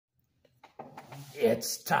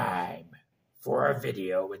It's time for a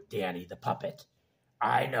video with Danny the Puppet.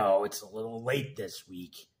 I know it's a little late this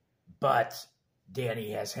week, but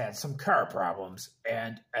Danny has had some car problems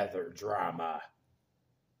and other drama.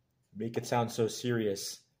 Make it sound so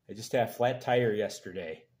serious. I just had a flat tire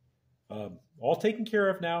yesterday. All taken care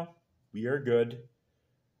of now. We are good.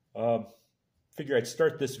 Figure I'd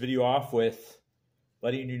start this video off with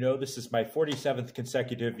letting you know this is my 47th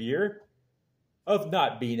consecutive year of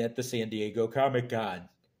not being at the San Diego Comic-Con.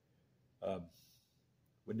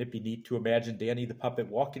 Wouldn't it be neat to imagine Danny the Puppet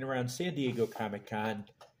walking around San Diego Comic-Con,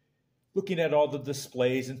 looking at all the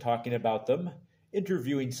displays and talking about them,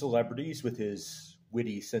 interviewing celebrities with his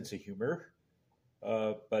witty sense of humor?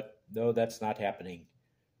 But no, that's not happening.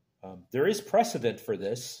 There is precedent for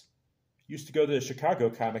this. Used to go to the Chicago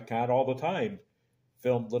Comic-Con all the time,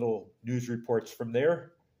 filmed little news reports from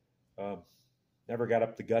there. Never got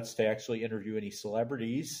up the guts to actually interview any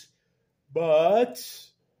celebrities, but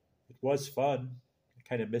it was fun. I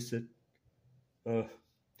kind of miss it.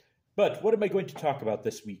 But what am I going to talk about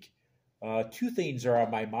this week? Two things are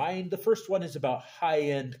on my mind. The first one is about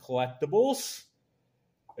high-end collectibles.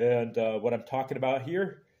 And what I'm talking about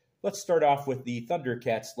here, let's start off with the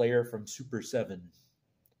Thundercat Slayer from Super 7.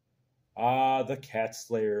 The Cat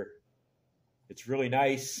Slayer. It's really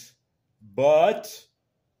nice, but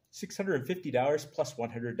 $650 plus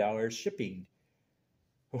 $100 shipping.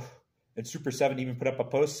 And Super 7 even put up a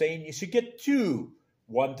post saying you should get two.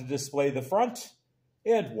 One to display the front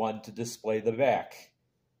and one to display the back.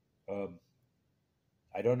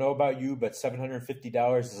 I don't know about you, but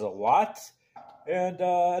 $750 is a lot. And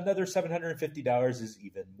another $750 is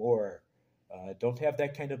even more. Don't have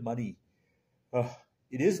that kind of money.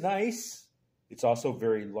 It is nice. It's also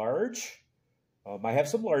very large. I have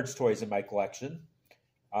some large toys in my collection.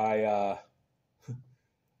 I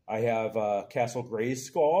have Castle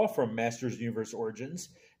Grayskull from Masters of the Universe Origins,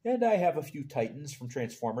 and I have a few Titans from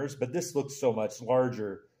Transformers, but this looks so much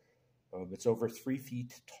larger. It's over 3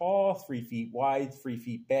 feet tall, 3 feet wide, 3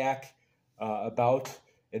 feet back, and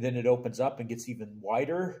then it opens up and gets even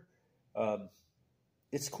wider.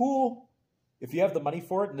 It's cool. If you have the money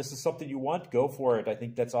for it and this is something you want, go for it. I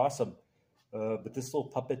think that's awesome. But this little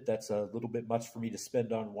puppet, that's a little bit much for me to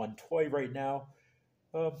spend on one toy right now.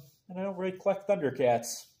 And I don't really collect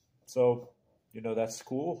Thundercats. So, that's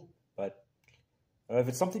cool. But if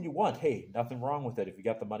it's something you want, hey, nothing wrong with it if you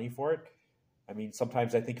got the money for it. I mean,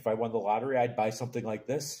 sometimes I think if I won the lottery, I'd buy something like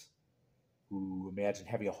this. Ooh, imagine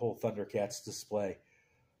having a whole Thundercats display.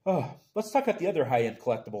 Let's talk about the other high-end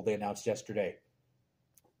collectible they announced yesterday.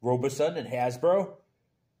 Roboson and Hasbro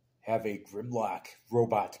have a Grimlock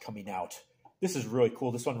robot coming out. This is really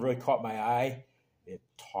cool. This one really caught my eye. It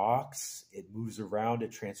talks, it moves around,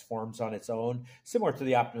 it transforms on its own, similar to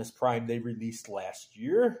the Optimus Prime they released last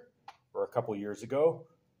year or a couple years ago.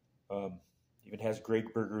 Even has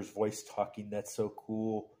Greg Berger's voice talking. That's so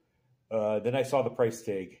cool. Then I saw the price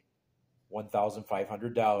tag,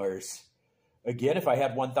 $1,500. Again, if I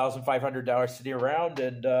had $1,500 sitting around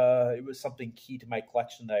and it was something key to my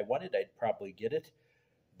collection that I wanted, I'd probably get it.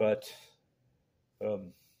 But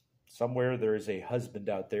somewhere there is a husband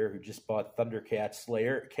out there who just bought Cat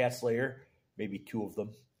Slayer, maybe two of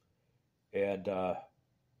them, and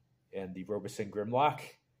the Roboson Grimlock.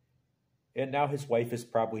 And now his wife is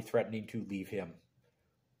probably threatening to leave him,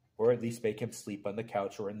 or at least make him sleep on the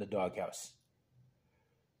couch or in the doghouse.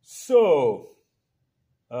 So,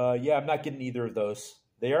 yeah, I'm not getting either of those.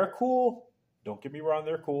 They are cool. Don't get me wrong,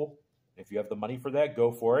 they're cool. If you have the money for that,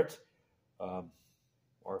 go for it.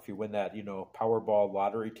 Or if you win that, Powerball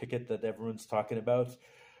lottery ticket that everyone's talking about.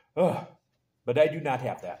 But I do not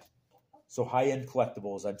have that. So high-end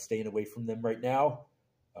collectibles, I'm staying away from them right now.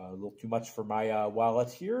 A little too much for my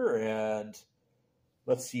wallet here. And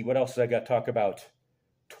let's see, what else did I got to talk about?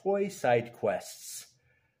 Toy side quests.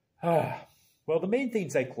 Well, the main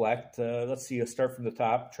things I collect, let's see, I'll start from the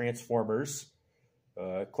top. Transformers.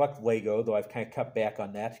 Collect Lego, though I've kind of cut back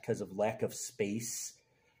on that because of lack of space.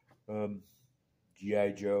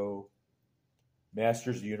 G.I. Joe,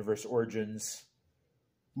 Masters of the Universe Origins,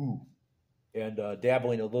 and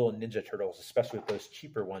dabbling a little in Ninja Turtles, especially with those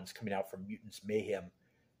cheaper ones coming out from Mutants Mayhem.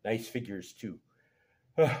 Nice figures, too.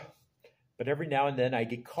 But every now and then I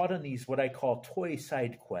get caught on these what I call toy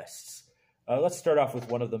side quests. Let's start off with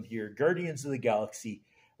one of them here, Guardians of the Galaxy.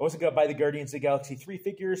 I wasn't going to buy the Guardians of the Galaxy 3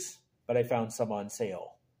 figures, but I found some on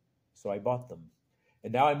sale, so I bought them.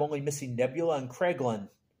 And now I'm only missing Nebula and Kraglin,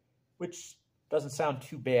 which doesn't sound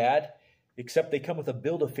too bad, except they come with a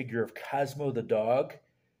Build-A-Figure of Cosmo the dog.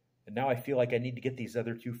 And now I feel like I need to get these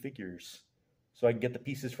other two figures so I can get the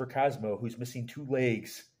pieces for Cosmo, who's missing 2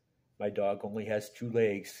 legs. My dog only has 2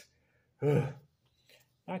 legs.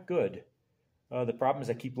 Not good. The problem is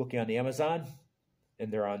I keep looking on Amazon,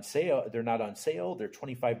 and they're on sale. They're not on sale. They're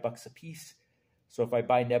 $25 a piece. So if I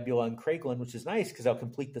buy Nebula and Kraglin, which is nice because I'll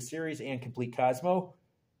complete the series and complete Cosmo,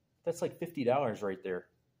 that's like $50 right there.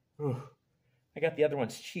 Whew. I got the other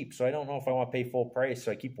ones cheap, so I don't know if I want to pay full price.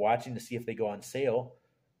 So I keep watching to see if they go on sale.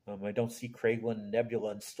 I don't see Kraglin and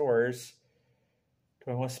Nebula in stores.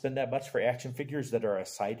 Do I want to spend that much for action figures that are a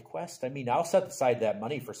side quest? I mean, I'll set aside that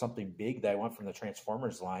money for something big that I want from the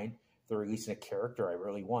Transformers line. If they're releasing a character I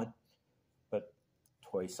really want. But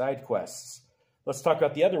toy side quests. Let's talk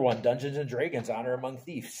about the other one, Dungeons & Dragons: Honor Among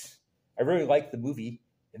Thieves. I really like the movie,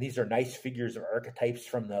 and these are nice figures of archetypes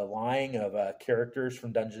from the line of characters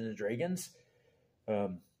from Dungeons & Dragons. I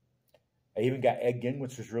even got Eggin,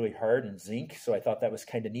 which was really hard, and Zink, so I thought that was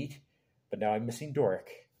kind of neat. But now I'm missing Doric,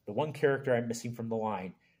 the one character I'm missing from the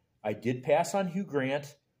line. I did pass on Hugh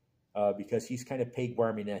Grant because he's kind of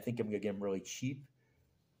peg-warming, and I think I'm going to get him really cheap.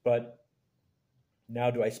 But now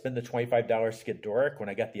do I spend the $25 to get Doric when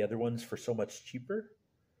I got the other ones for so much cheaper?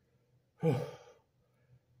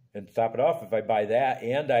 And to top it off, if I buy that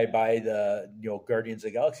and I buy the Guardians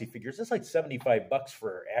of the Galaxy figures, that's like $75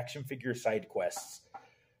 for action figure side quests.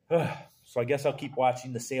 So I guess I'll keep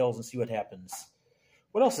watching the sales and see what happens.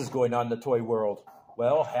 What else is going on in the toy world?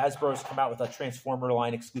 Well, Hasbro's come out with a Transformer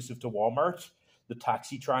line exclusive to Wal Mart, the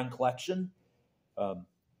Toxitron collection.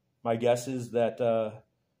 My guess is that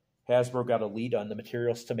Hasbro got a lead on the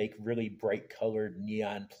materials to make really bright colored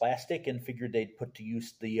neon plastic and figured they'd put to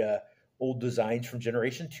use the old designs from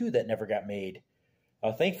Generation 2 that never got made.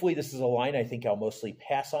 Thankfully, this is a line I think I'll mostly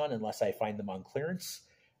pass on unless I find them on clearance.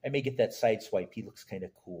 I may get that Sideswipe. He looks kind of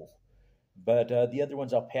cool. But the other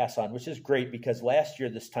ones I'll pass on, which is great because last year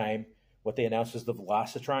this time, what they announced was the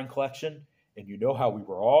Velocitron collection, and you know how we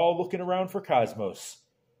were all looking around for Cosmos.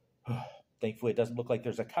 Thankfully, it doesn't look like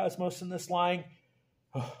there's a Cosmos in this line.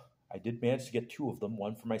 I did manage to get two of them,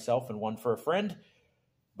 one for myself and one for a friend.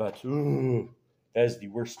 But, that is the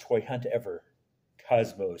worst toy hunt ever.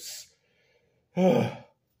 Cosmos. I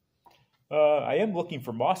am looking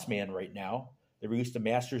for Mossman right now. They released a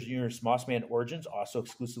Masters Universe Mossman Origins, also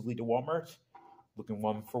exclusively to Wal Mart. Looking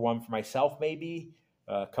for one for myself, maybe.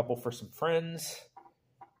 A couple for some friends.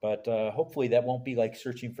 But hopefully that won't be like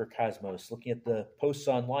searching for Cosmos. Looking at the posts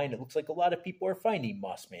online, it looks like a lot of people are finding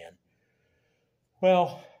Mossman.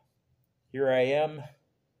 Well, here I am.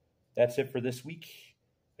 That's it for this week.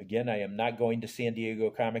 Again, I am not going to San Diego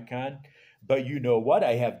Comic-Con. But you know what?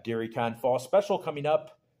 I have DairyCon Fall Special coming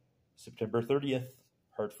up September 30th,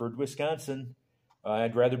 Hartford, Wisconsin.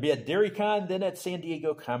 I'd rather be at DairyCon than at San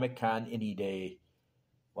Diego Comic-Con any day.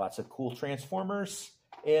 Lots of cool Transformers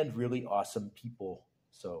and really awesome people.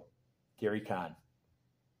 So, DairyCon.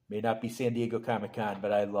 May not be San Diego Comic-Con,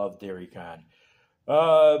 but I love DairyCon.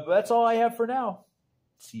 That's all I have for now.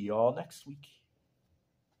 See you all next week.